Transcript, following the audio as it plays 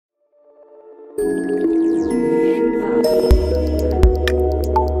Thanks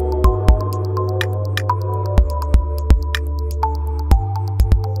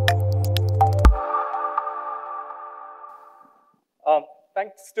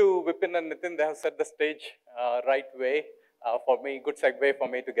to Vipin and Nitin, they have set the stage right way for me, good segue for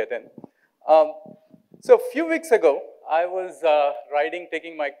me to get in. So a few weeks ago, I was riding,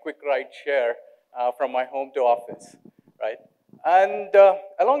 taking my quick ride share from my home to office, right? And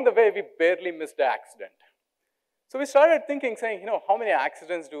along the way, we barely missed an accident. So we started thinking, saying, how many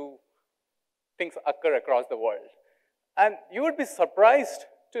accidents do things occur across the world? And you would be surprised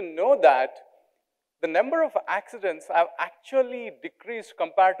to know that the number of accidents have actually decreased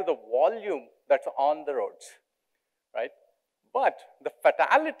compared to the volume that's on the roads, right? But the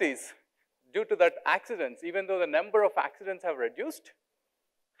fatalities due to that accidents, even though the number of accidents have reduced,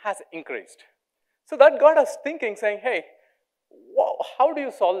 has increased. So that got us thinking, saying, hey, how do you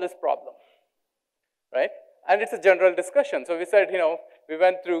solve this problem, right? And it's a general discussion. So we said, we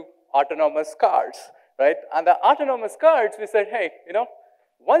went through autonomous cars, right? And the autonomous cars, we said, hey,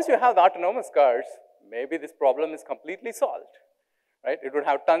 once you have the autonomous cars, maybe this problem is completely solved, right? It would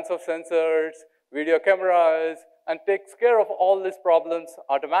have tons of sensors, video cameras, and takes care of all these problems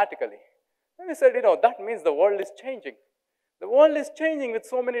automatically. And we said, that means the world is changing. The world is changing with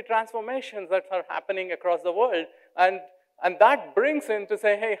so many transformations that are happening across the world. And that brings in to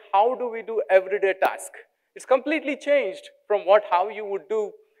say, hey, how do we do everyday tasks? It's completely changed from how you would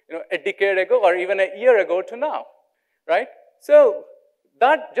do a decade ago or even a year ago to now, right? So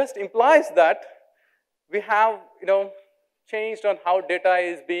that just implies that we have, changed on how data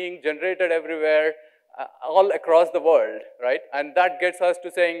is being generated everywhere, all across the world, right? And that gets us to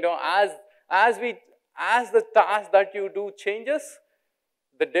saying, as the task that you do changes,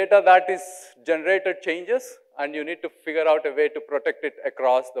 the data that is generated changes, and you need to figure out a way to protect it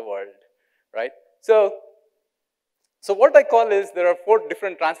across the world, right? So what I call is there are 4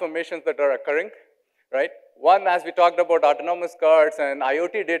 different transformations that are occurring, right? One, as we talked about autonomous cars and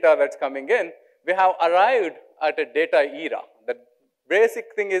IoT data that's coming in, we have arrived at a data era. The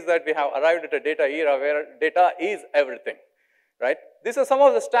basic thing is that we have arrived at a data era where data is everything, right? These are some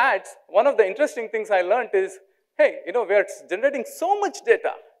of the stats. One of the interesting things I learned is, hey, we are generating so much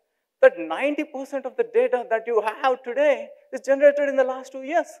data that 90% of the data that you have today is generated in the last 2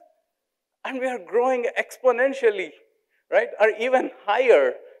 years. And we are growing exponentially, right? Or even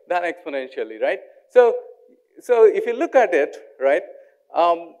higher than exponentially, right? So if you look at it, right,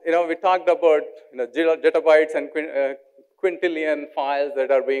 we talked about zettabytes and quintillion files that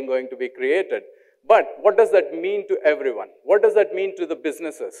are going to be created. But what does that mean to everyone? What does that mean to the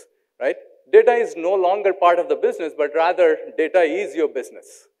businesses, right? Data is no longer part of the business, but rather data is your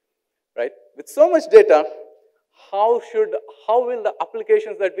business, right? With so much data, how will the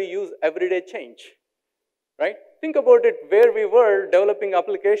applications that we use every day change, right? Think about it where we were developing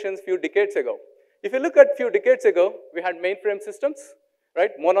applications a few decades ago. If you look at a few decades ago, we had mainframe systems,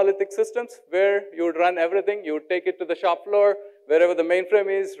 right? Monolithic systems where you would run everything, you would take it to the shop floor, wherever the mainframe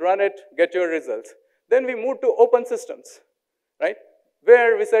is, run it, get your results. Then we moved to open systems, right?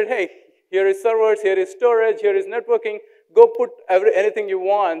 Where we said, hey, here is servers, here is storage, here is networking, go put anything you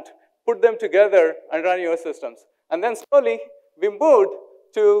want, put them together and run your systems. And then slowly we moved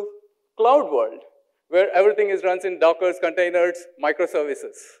to cloud world, where everything is runs in Dockers, containers,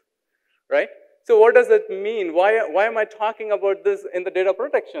 microservices, right? So what does that mean? Why am I talking about this in the data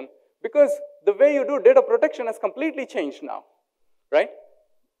protection? Because the way you do data protection has completely changed now, right?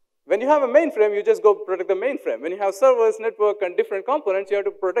 When you have a mainframe, you just go protect the mainframe. When you have servers, network, and different components, you have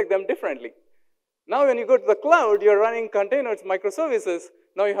to protect them differently. Now when you go to the cloud, you're running containers, microservices,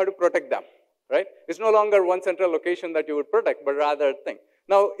 now you have to protect them, right? It's no longer one central location that you would protect, but rather a thing.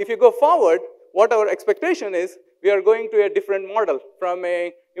 Now, if you go forward, what our expectation is, we are going to a different model, from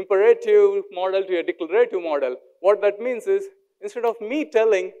a imperative model to a declarative model. What that means is, instead of me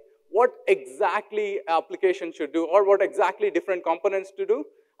telling what exactly application should do or what exactly different components to do,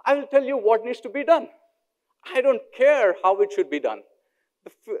 I will tell you what needs to be done. I don't care how it should be done.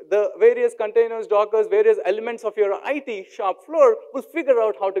 The various containers, Dockers, various elements of your IT shop floor will figure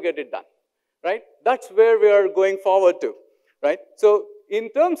out how to get it done, right? That's where we are going forward to, right? So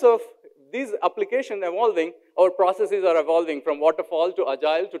in terms of these applications evolving, our processes are evolving from waterfall to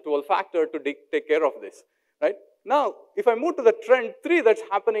agile to 12-factor to take care of this, right? Now, if I move to the trend 3 that's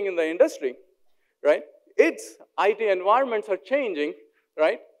happening in the industry, right? Its IT environments are changing,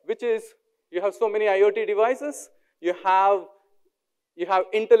 right? Which is, you have so many IoT devices, you have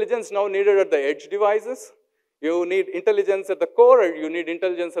intelligence now needed at the edge devices, you need intelligence at the core, or you need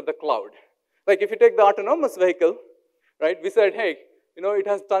intelligence at the cloud. Like if you take the autonomous vehicle, right? We said, hey, it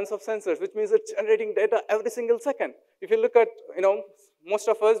has tons of sensors, which means it's generating data every single second. If you look at, most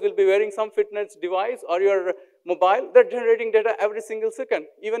of us will be wearing some fitness device or your mobile, they're generating data every single second.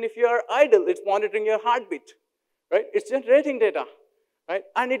 Even if you are idle, it's monitoring your heartbeat, right? It's generating data, right?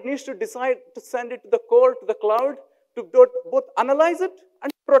 And it needs to decide to send it to the core, to the cloud, to both analyze it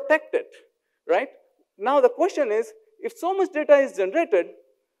and protect it, right? Now the question is, if so much data is generated,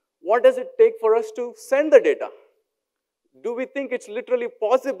 what does it take for us to send the data? Do we think it's literally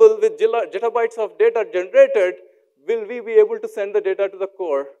possible with zettabytes of data generated, will we be able to send the data to the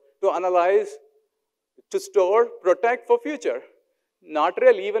core to analyze, to store, protect for future? Not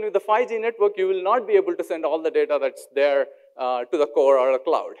really. Even with the 5G network, you will not be able to send all the data that's there to the core or the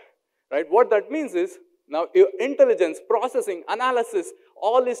cloud, right? What that means is, now your intelligence, processing, analysis,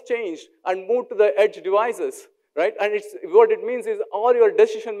 all is changed and moved to the edge devices, right? And what it means is all your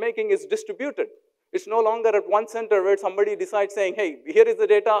decision making is distributed. It's no longer at one center where somebody decides saying, hey, here is the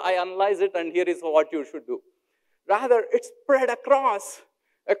data, I analyze it, and here is what you should do. Rather, it's spread across,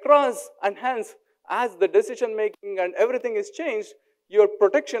 and hence, as the decision making and everything is changed, your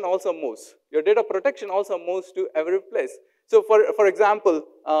protection also moves. Your data protection also moves to every place. So for example,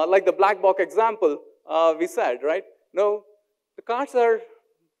 like the black box example we said, right? No, the cards are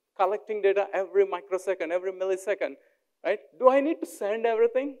collecting data every microsecond, every millisecond, right? Do I need to send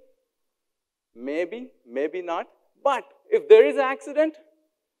everything? Maybe, maybe not. But if there is an accident,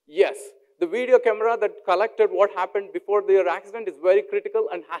 yes. The video camera that collected what happened before their accident is very critical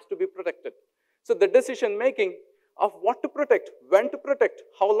and has to be protected. So the decision making of what to protect, when to protect,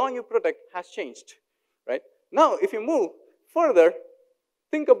 how long you protect has changed, right? Now, if you move further,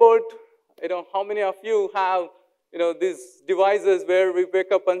 think about, how many of you have, these devices where we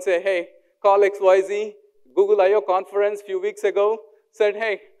wake up and say, hey, call XYZ. Google I/O conference a few weeks ago said,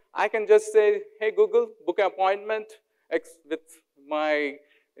 hey, I can just say, hey, Google, book an appointment with my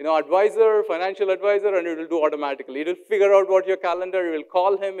advisor, financial advisor, and it will do automatically. It will figure out what your calendar, you will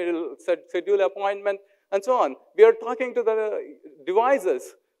call him, it will schedule an appointment, and so on. We are talking to the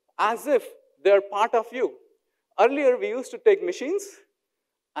devices as if they're part of you. Earlier, we used to take machines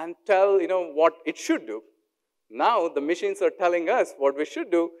and tell what it should do. Now, the machines are telling us what we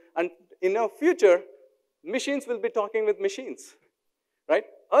should do, and in the future, machines will be talking with machines, right?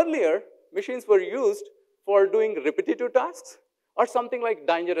 Earlier, machines were used for doing repetitive tasks or something like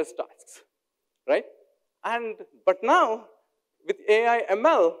dangerous tasks, right? But now, with AI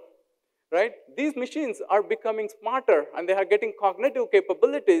ML, right, these machines are becoming smarter and they are getting cognitive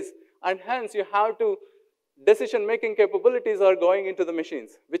capabilities, and hence you have to, decision-making capabilities are going into the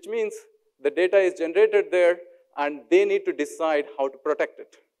machines, which means the data is generated there and they need to decide how to protect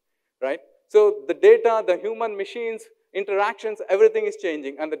it, right? So the data, the human machines, interactions, everything is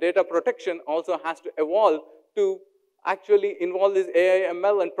changing, and the data protection also has to evolve to actually involve this AI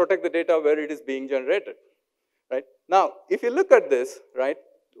ML and protect the data where it is being generated, right? Now, if you look at this, right,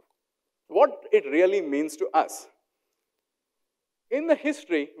 what it really means to us. In the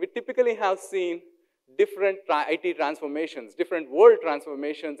history, we typically have seen different IT transformations, different world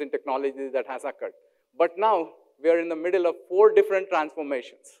transformations in technology that has occurred. But now, we are in the middle of 4 different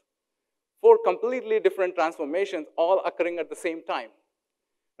transformations. 4 completely different transformations all occurring at the same time,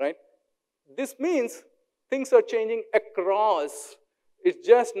 right? This means things are changing across. It's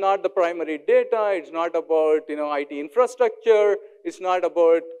just not the primary data. It's not about IT infrastructure. It's not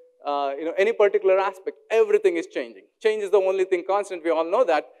about any particular aspect. Everything is changing. Change is the only thing constant. We all know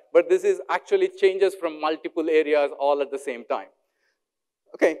that. But this is actually changes from multiple areas all at the same time.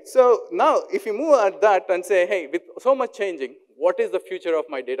 Okay, so now if you move at that and say, hey, with so much changing, what is the future of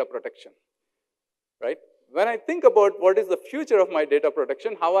my data protection, right? When I think about what is the future of my data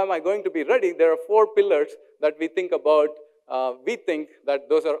protection, how am I going to be ready, there are 4 pillars that we think about. We think that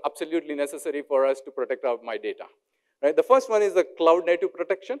those are absolutely necessary for us to protect my data, right? The first one is the cloud native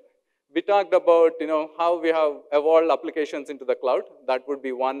protection. We talked about how we have evolved applications into the cloud. That would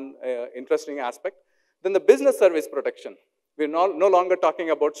be one interesting aspect. Then the business service protection. We're no longer talking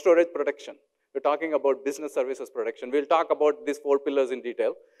about storage protection. We're talking about business services protection. We'll talk about these 4 pillars in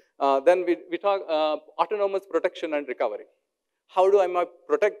detail. Then we talk autonomous protection and recovery. How do I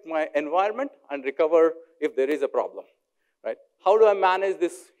protect my environment and recover if there is a problem, right? How do I manage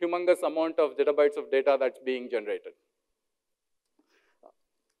this humongous amount of zettabytes of data that's being generated?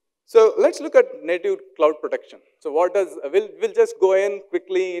 So let's look at native cloud protection. So what does, we'll just go in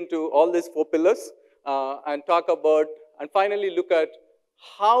quickly into all these 4 pillars and talk about, and finally look at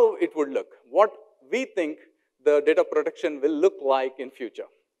how it would look, what we think the data protection will look like in future.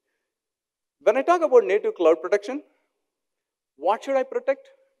 When I talk about native cloud protection, what should I protect?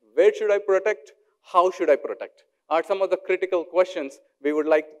 Where should I protect? How should I protect? are some of the critical questions we would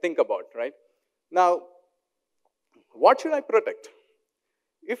like to think about, right? Now, what should I protect?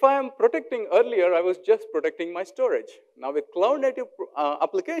 If I am protecting earlier, I was just protecting my storage. Now with cloud native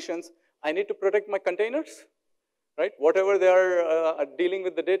applications, I need to protect my containers, right? Whatever they are dealing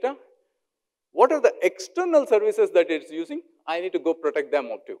with the data. What are the external services that it's using? I need to go protect them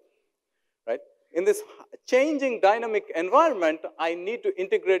up too, right? In this changing dynamic environment, I need to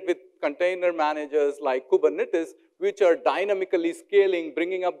integrate with container managers like Kubernetes, which are dynamically scaling,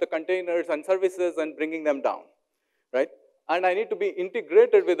 bringing up the containers and services and bringing them down, right? And I need to be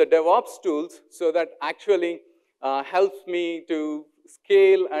integrated with the DevOps tools so that actually helps me to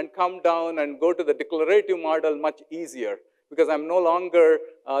scale and come down and go to the declarative model much easier, because I'm no longer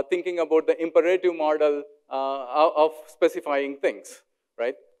thinking about the imperative model of specifying things,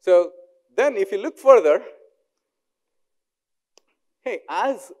 right? So then if you look further, hey,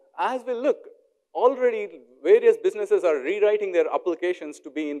 as we look, already various businesses are rewriting their applications to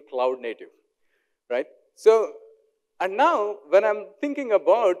be in cloud native, right? So, and now when I'm thinking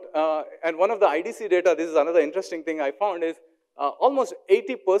about, and one of the IDC data, this is another interesting thing I found is almost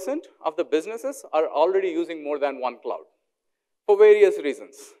 80% of the businesses are already using more than one cloud for various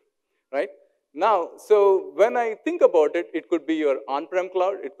reasons, right? Now, so when I think about it, it could be your on-prem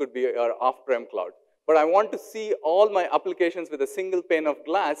cloud, it could be your off-prem cloud. But I want to see all my applications with a single pane of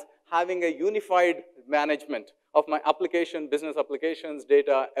glass having a unified management of my application, business applications,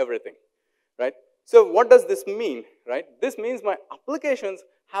 data, everything, right? So what does this mean, right? This means my applications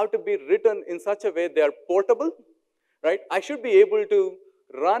have to be written in such a way they are portable, right? I should be able to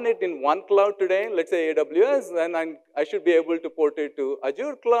run it in one cloud today, let's say AWS, and I should be able to port it to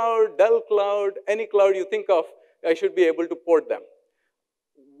Azure Cloud, Dell Cloud, any cloud you think of, I should be able to port them.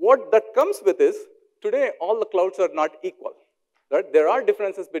 What that comes with is, today all the clouds are not equal, right? There are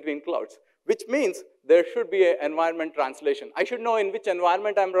differences between clouds, which means there should be an environment translation. I should know in which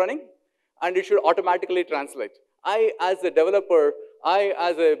environment I'm running, and it should automatically translate. I, as a developer, I,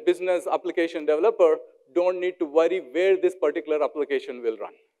 as a business application developer, don't need to worry where this particular application will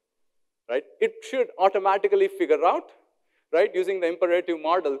run, right? It should automatically figure out, right, using the imperative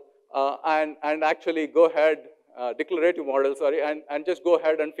model and actually go ahead, declarative model, sorry, and just go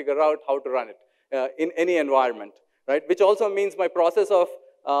ahead and figure out how to run it in any environment, right? Which also means my process of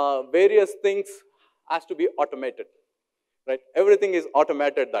various things has to be automated, right? Everything is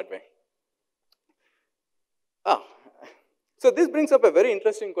automated that way. So this brings up a very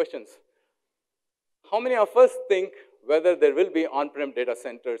interesting question. How many of us think whether there will be on-prem data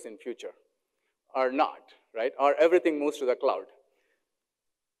centers in future or not, right? Or everything moves to the cloud.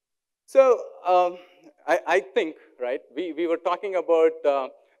 So I think, right, we were talking about,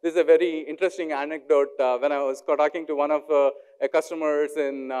 this is a very interesting anecdote when I was talking to one of customers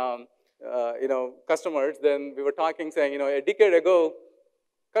in, customers, then we were talking saying, a decade ago,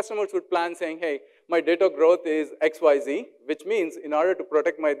 customers would plan saying, hey, my data growth is XYZ, which means in order to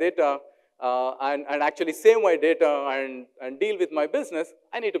protect my data, and actually save my data and deal with my business,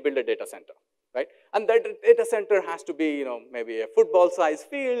 I need to build a data center, right? And that data center has to be, maybe a football-sized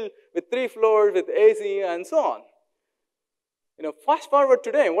field with 3 floors, with AC, and so on. Fast forward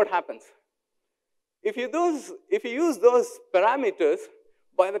today, what happens? If you use those parameters,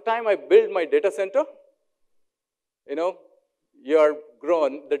 by the time I build my data center, you're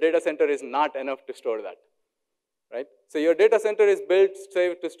grown, the data center is not enough to store that. Right? So your data center is built,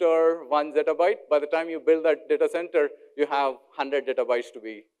 say, to store 1 zettabyte. By the time you build that data center, you have 100 zettabytes to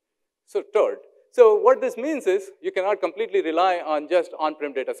be stored. So what this means is you cannot completely rely on just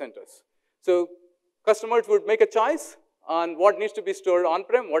on-prem data centers. So customers would make a choice on what needs to be stored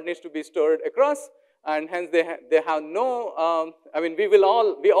on-prem, what needs to be stored across, and hence they have no,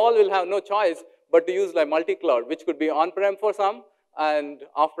 we all will have no choice but to use like multi-cloud, which could be on-prem for some and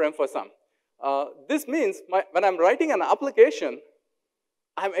off-prem for some. This means when I'm writing an application,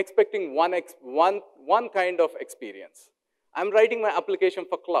 I'm expecting one kind of experience. I'm writing my application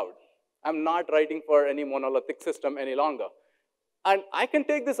for cloud. I'm not writing for any monolithic system any longer. And I can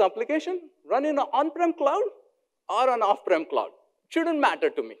take this application, run in an on-prem cloud or an off-prem cloud. It shouldn't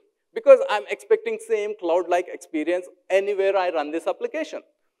matter to me because I'm expecting same cloud-like experience anywhere I run this application.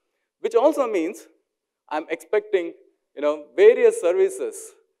 Which also means I'm expecting various services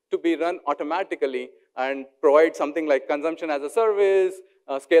to be run automatically and provide something like consumption as a service,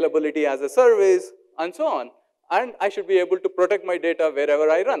 scalability as a service, and so on. And I should be able to protect my data wherever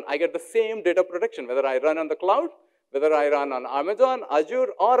I run. I get the same data protection, whether I run on the cloud, whether I run on Amazon, Azure,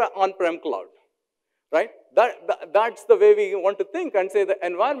 or on-prem cloud, right? That's the way we want to think and say the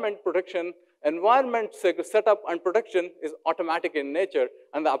environment protection, environment setup and protection is automatic in nature,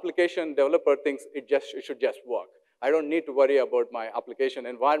 and the application developer thinks it should just work. I don't need to worry about my application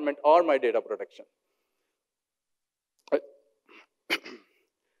environment or my data protection. Right?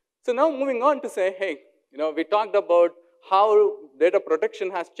 So now moving on to say, hey, we talked about how data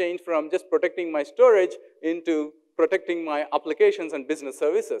protection has changed from just protecting my storage into protecting my applications and business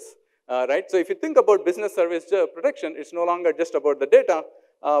services, right? So if you think about business service protection, it's no longer just about the data,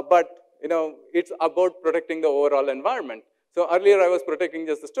 but it's about protecting the overall environment. So earlier I was protecting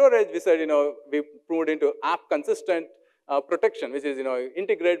just the storage. We said, we moved into app consistent protection, which is,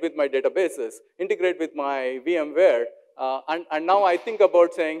 integrate with my databases, integrate with my VMware, and now I think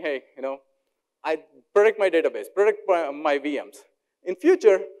about saying, hey, I protect my database, protect my VMs. In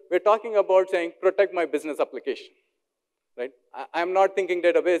future, we're talking about saying protect my business application, right? I'm not thinking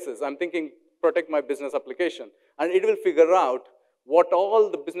databases. I'm thinking protect my business application. And it will figure out what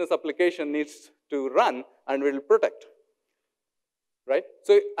all the business application needs to run and will protect, right?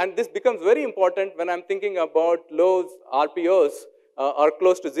 So, and this becomes very important when I'm thinking about low RPOs or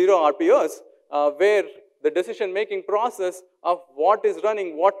close to 0 RPOs, where the decision-making process of what is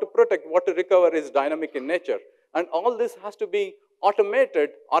running, what to protect, what to recover is dynamic in nature. And all this has to be automated,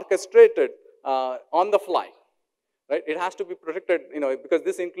 orchestrated on the fly, right? It has to be protected, because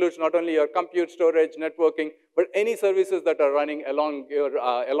this includes not only your compute, storage, networking, but any services that are running along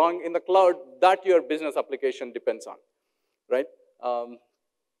in the cloud that your business application depends on, right?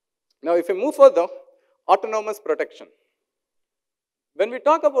 Now, if we move further, autonomous protection. When we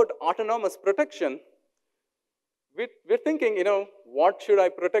talk about autonomous protection, we're thinking, what should I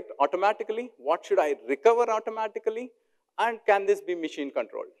protect automatically? What should I recover automatically? And can this be machine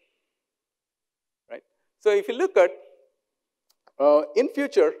controlled, right? So if you look at, in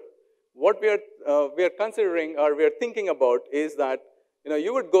future, what we are considering or we are thinking about is that,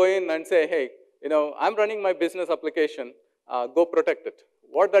 you would go in and say, hey, I'm running my business application, go protect it.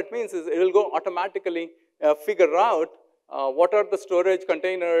 What that means is it will go automatically figure out what are the storage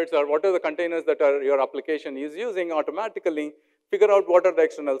containers or what are the containers that your application is using automatically, figure out what are the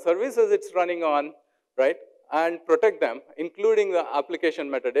external services it's running on, right? And protect them, including the application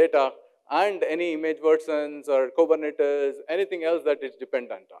metadata and any image versions or Kubernetes, anything else that it's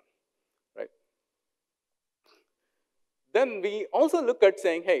dependent on, right? Then we also look at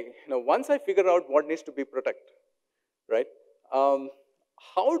saying, hey, once I figure out what needs to be protected, right?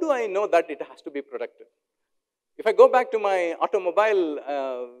 How do I know that it has to be protected? If I go back to my automobile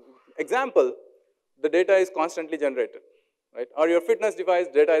example, the data is constantly generated, right? Or your fitness device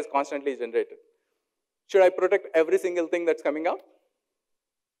data is constantly generated. Should I protect every single thing that's coming out,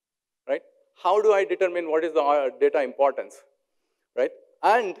 right? How do I determine what is the data importance, right?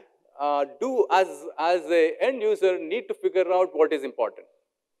 And do as a end user need to figure out what is important?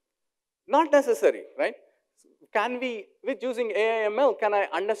 Not necessary, right? Can we, with using AI ML, can I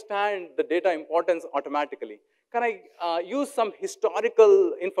understand the data importance automatically? Can I use some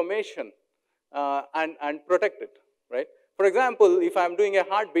historical information and protect it, right? For example, if I'm doing a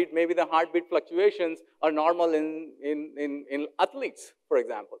heartbeat, maybe the heartbeat fluctuations are normal in athletes, for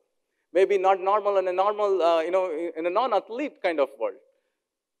example. Maybe not normal in a normal, in a non-athlete kind of world.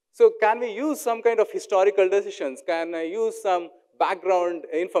 So can we use some kind of historical decisions? Can I use some background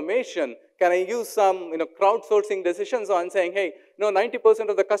information? Can I use some crowdsourcing decisions on saying, hey, 90%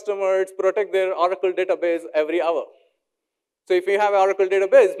 of the customers protect their Oracle database every hour. So if you have an Oracle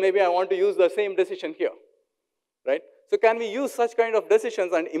database, maybe I want to use the same decision here, right? So can we use such kind of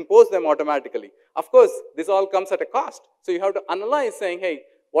decisions and impose them automatically? Of course, this all comes at a cost. So you have to analyze saying, hey,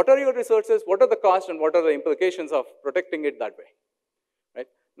 what are your resources, what are the costs, and what are the implications of protecting it that way, right?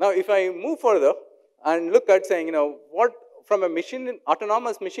 Now, if I move further and look at saying, what from a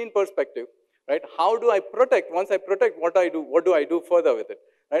autonomous machine perspective, right? How do I protect? Once I protect, what do I do further with it,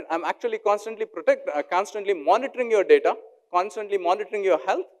 right? I'm actually constantly monitoring your data, constantly monitoring your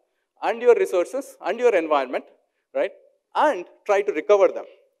health and your resources and your environment, right? And try to recover them,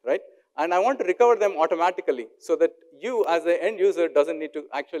 right? And I want to recover them automatically so that you as an end user doesn't need to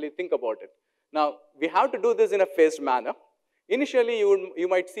actually think about it. Now, we have to do this in a phased manner. Initially, you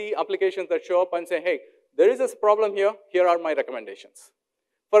might see applications that show up and say, hey, there is this problem here, here are my recommendations.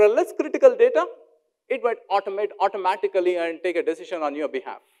 For a less critical data, it might automate automatically and take a decision on your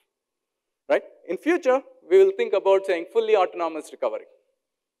behalf, right? In future, we will think about saying fully autonomous recovery.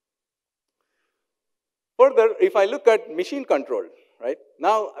 Further, if I look at machine control, right?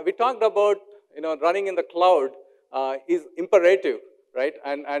 Now, we talked about running in the cloud is imperative, right?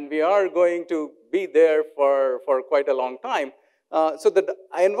 And we are going to be there for quite a long time. So the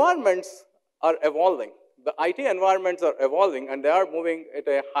environments are evolving. The IT environments are evolving, and they are moving at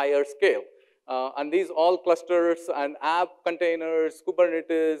a higher scale. And these all clusters and app containers,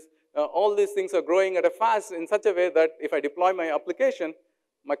 Kubernetes, all these things are growing at a fast in such a way that if I deploy my application,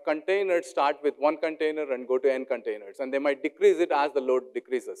 my containers start with one container and go to n containers, and they might decrease it as the load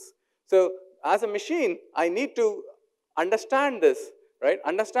decreases. So as a machine, I need to understand this, right?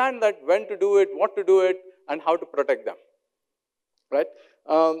 Understand that when to do it, what to do it, and how to protect them, right?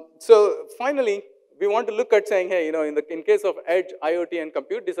 So finally, we want to look at saying, hey, in case of edge, IoT, and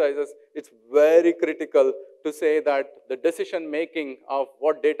compute devices, it's very critical to say that the decision making of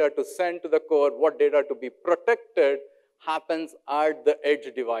what data to send to the core, what data to be protected, happens at the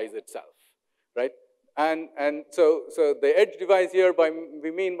edge device itself, right? And so the edge device here, we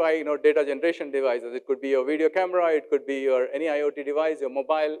mean by data generation devices. It could be your video camera, it could be your any IoT device, your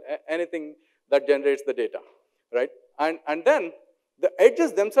mobile, anything that generates the data, right? And then the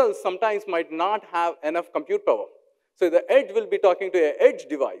edges themselves sometimes might not have enough compute power. So the edge will be talking to an edge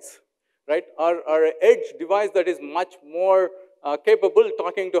device, right? Or an edge device that is much more capable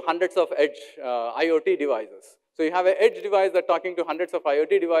talking to hundreds of edge IoT devices. So you have an edge device that's talking to hundreds of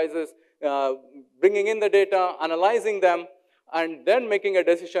IoT devices, bringing in the data, analyzing them, and then making a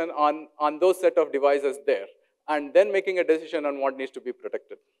decision on those set of devices there, and then making a decision on what needs to be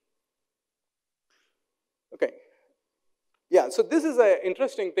protected. Okay. Yeah, so this is an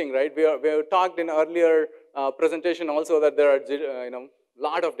interesting thing, right? We have talked in earlier presentation also that there are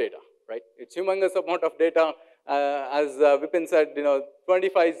lot of data, right? It's humongous amount of data. As Vipin said,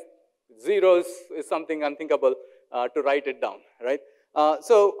 25 zeros is something unthinkable to write it down, right?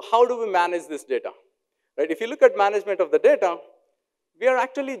 So how do we manage this data, right? If you look at management of the data, we are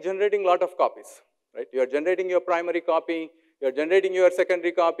actually generating a lot of copies, right? You are generating your primary copy, you're generating your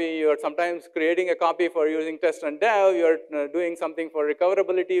secondary copy, you're sometimes creating a copy for using test and dev, you're doing something for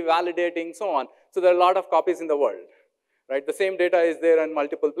recoverability, validating, so on. So there are a lot of copies in the world, right? The same data is there in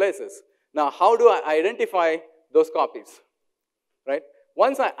multiple places. Now, how do I identify those copies, right?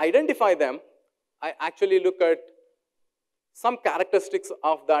 Once I identify them, I actually look at some characteristics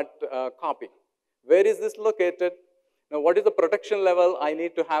of that copy. Where is this located? Now, what is the protection level I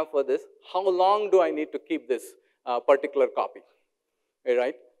need to have for this? How long do I need to keep this particular copy,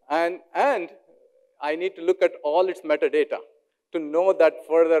 right? And I need to look at all its metadata to know that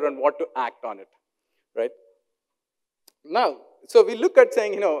further and what to act on it, right? Now, so we look at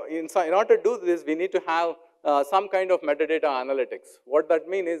saying, in order to do this, we need to have some kind of metadata analytics. What that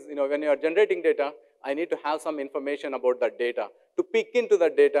means is, when you are generating data, I need to have some information about that data to peek into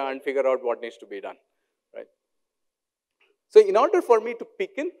that data and figure out what needs to be done, right? So in order for me to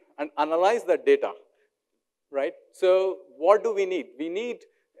peek in and analyze that data, right? So what do we need? We need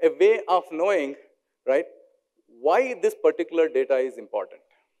a way of knowing, right, why this particular data is important,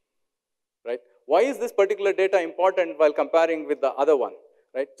 right? Why is this particular data important while comparing with the other one,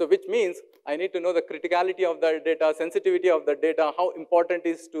 right? So which means I need to know the criticality of that data, sensitivity of the data, how important it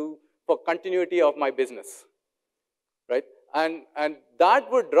is for continuity of my business, right? And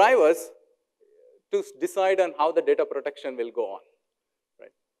that would drive us to decide on how the data protection will go on.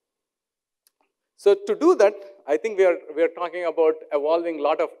 So to do that, I think we are talking about evolving a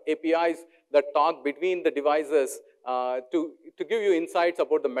lot of APIs that talk between the devices to give you insights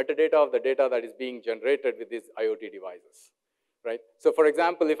about the metadata of the data that is being generated with these IoT devices, right? So for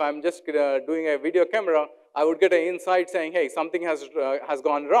example, if I'm just doing a video camera, I would get an insight saying, hey, something has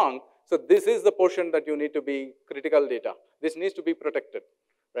gone wrong. So this is the portion that you need to be critical data. This needs to be protected,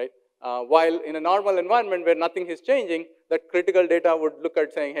 right? While in a normal environment where nothing is changing, that critical data would look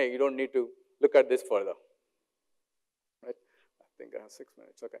at saying, hey, you don't need to look at this further, right? I think I have 6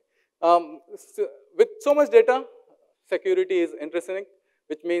 minutes, okay. So with so much data, security is interesting,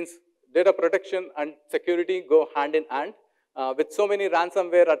 which means data protection and security go hand in hand. With so many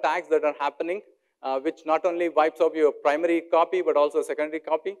ransomware attacks that are happening, which not only wipes out your primary copy, but also secondary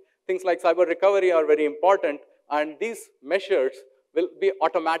copy, things like cyber recovery are very important, and these measures will be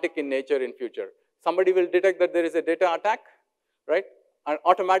automatic in nature in future. Somebody will detect that there is a data attack, right? And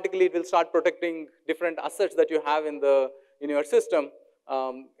automatically it will start protecting different assets that you have in your system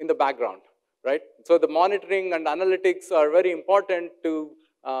in the background, right? So the monitoring and analytics are very important to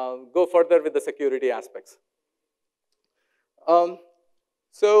go further with the security aspects.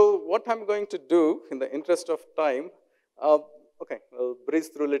 So what I'm going to do in the interest of time, okay, I'll breeze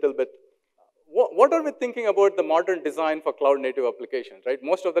through a little bit. What are we thinking about the modern design for cloud native applications, right?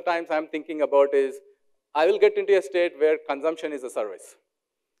 Most of the times I'm thinking about is, I will get into a state where consumption is a service,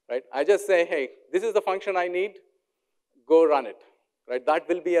 right? I just say, hey, this is the function I need, go run it, right? That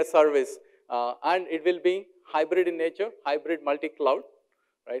will be a service, and it will be hybrid in nature, hybrid multi-cloud,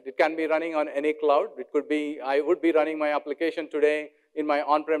 right? It can be running on any cloud. It could be, I would be running my application today in my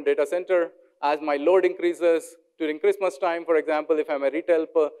on-prem data center. As my load increases during Christmas time, for example, if I'm a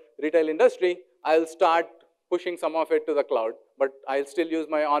retail industry, I'll start pushing some of it to the cloud, but I'll still use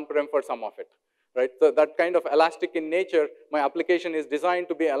my on-prem for some of it, right? So that kind of elastic in nature, my application is designed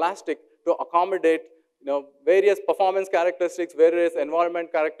to be elastic to accommodate various performance characteristics, various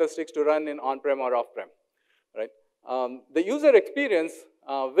environment characteristics to run in on-prem or off-prem, right? The user experience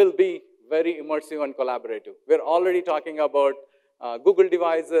will be very immersive and collaborative. We're already talking about Google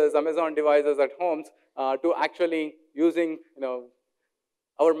devices, Amazon devices at homes to actually using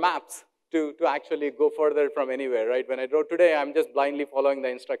our maps to actually go further from anywhere, right? When I drove today, I'm just blindly following the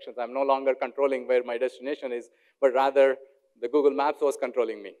instructions. I'm no longer controlling where my destination is, but rather the Google Maps was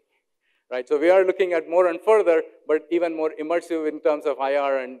controlling me, right? So we are looking at more and further, but even more immersive in terms of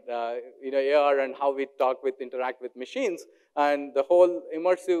IR and AR and how we interact with machines. And the whole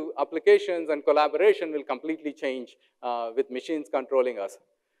immersive applications and collaboration will completely change with machines controlling us.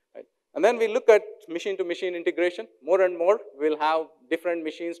 Right? And then we look at machine-to-machine integration. More and more, we'll have different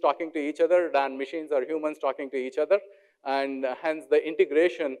machines talking to each other than machines or humans talking to each other. And hence, the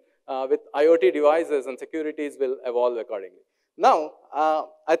integration with IoT devices and securities will evolve accordingly. Now,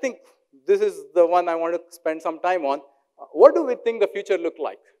 I think this is the one I want to spend some time on. What do we think the future look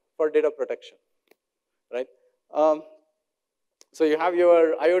like for data protection, right? So you have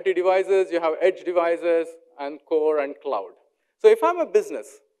your IoT devices, you have edge devices, and core and cloud. So if I'm a business,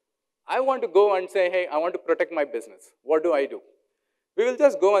 I want to go and say, hey, I want to protect my business. What do I do? We will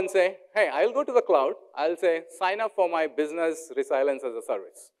just go and say, hey, I'll go to the cloud. I'll say, sign up for my business resilience as a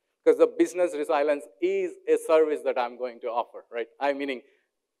service. Because the business resilience is a service that I'm going to offer, right? I'm meaning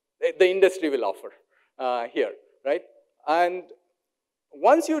the industry will offer here, right? And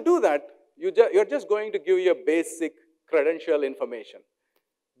once you do that, you're just going to give your basic credential information.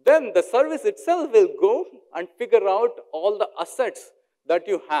 Then the service itself will go and figure out all the assets that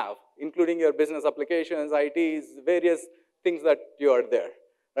you have, including your business applications, ITs, various things that you are there,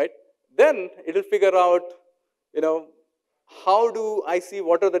 right? Then it will figure out, how do I see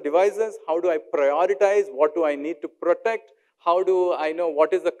what are the devices? How do I prioritize? What do I need to protect? How do I know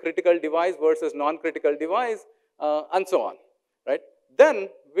what is the critical device versus non-critical device, and so on, right? Then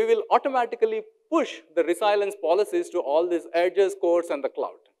we will automatically push the resilience policies to all these edges, cores, and the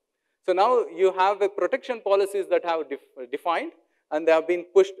cloud. So now you have the protection policies that have defined, and they have been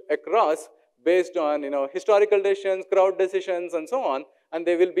pushed across based on historical decisions, crowd decisions, and so on, and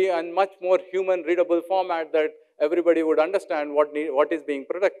they will be in much more human-readable format that everybody would understand what is being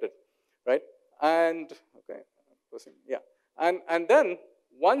protected, right? And okay, yeah. And then,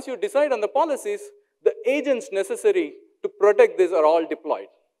 once you decide on the policies, the agents necessary to protect this are all deployed,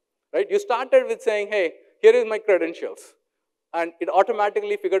 right? You started with saying, hey, here is my credentials. And it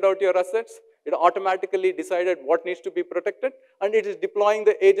automatically figured out your assets. It automatically decided what needs to be protected. And it is deploying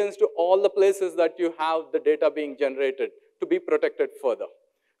the agents to all the places that you have the data being generated to be protected further,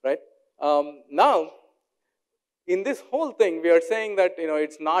 right? Now, in this whole thing, we are saying that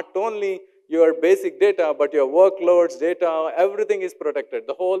it's not only your basic data, but your workloads, data, everything is protected.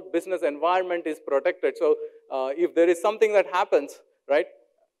 The whole business environment is protected. So if there is something that happens, right,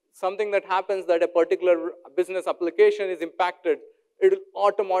 something that happens that a particular business application is impacted, it will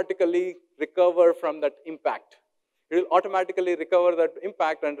automatically recover from that impact. It will automatically recover that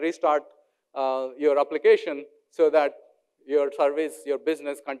impact and restart your application so that your service, your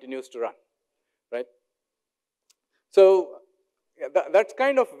business continues to run, right? So that's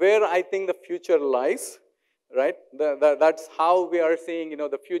kind of where I think the future lies, right? That's how we are seeing,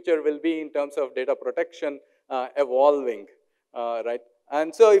 the future will be in terms of data protection evolving, right?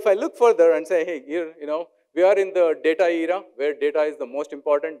 And so if I look further and say, hey, here, we are in the data era where data is the most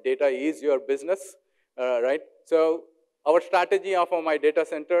important. Data is your business, right? So our strategy of my data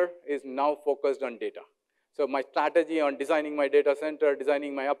center is now focused on data. So my strategy on designing my data center,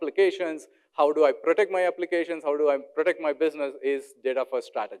 designing my applications, how do I protect my applications, how do I protect my business is data-first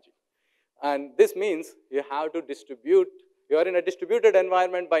strategy. And this means you have to distribute. You are in a distributed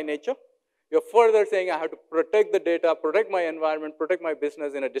environment by nature. You're further saying I have to protect the data, protect my environment, protect my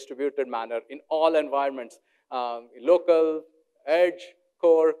business in a distributed manner in all environments, local, edge,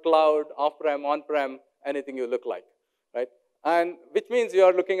 core, cloud, off-prem, on-prem, anything you look like, right? And which means you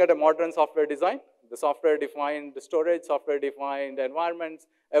are looking at a modern software design. The software-defined storage, software-defined environments,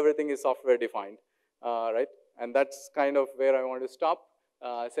 everything is software-defined, right? And that's kind of where I want to stop,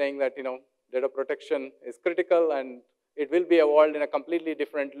 saying that data protection is critical and it will be evolved in a completely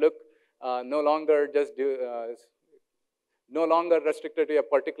different look, no longer restricted to a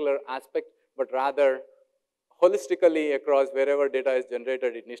particular aspect, but rather holistically across wherever data is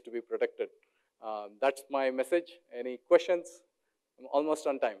generated, it needs to be protected. That's my message. Any questions? I'm almost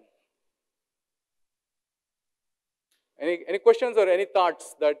on time. Any questions or any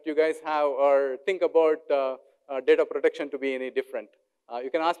thoughts that you guys have or think about data protection to be any different? You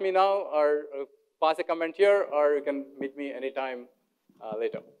can ask me now or pass a comment here, or you can meet me anytime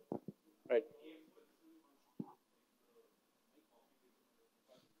later. Right.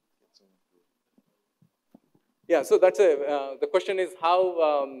 Yeah, so that's the question is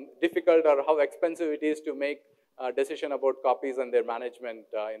how difficult or how expensive it is to make a decision about copies and their management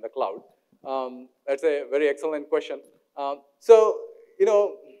in the cloud. That's a very excellent question. So,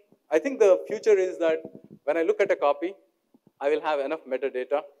 I think the future is that when I look at a copy, I will have enough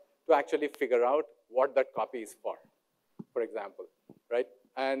metadata to actually figure out what that copy is for example, right?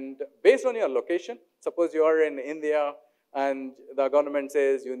 And based on your location, suppose you are in India and the government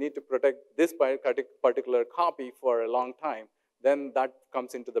says you need to protect this particular copy for a long time, then that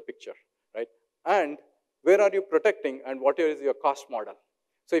comes into the picture, right? And where are you protecting and what is your cost model?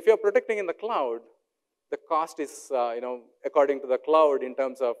 So if you're protecting in the cloud, the cost is, according to the cloud in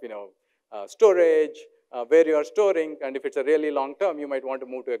terms of, storage, where you are storing, and if it's a really long term, you might want to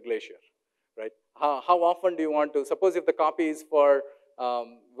move to a glacier, right? How often do you want to, suppose if the copy is for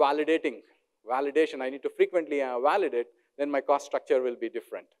validation, I need to frequently validate, then my cost structure will be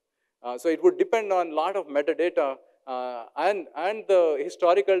different. So it would depend on a lot of metadata and the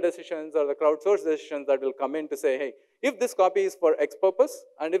historical decisions or the crowdsourced decisions that will come in to say, hey, if this copy is for X purpose,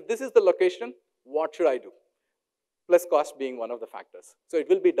 and if this is the location, what should I do? Plus cost being one of the factors. So it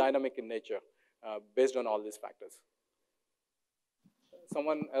will be dynamic in nature based on all these factors.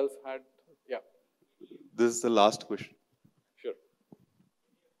 Someone else had, yeah. This is the last question. Sure.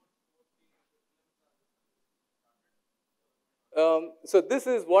 So this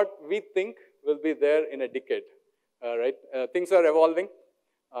is what we think will be there in a decade, right? Things are evolving.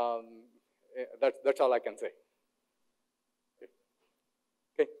 That's all I can say.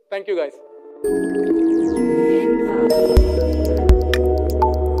 Okay, thank you guys.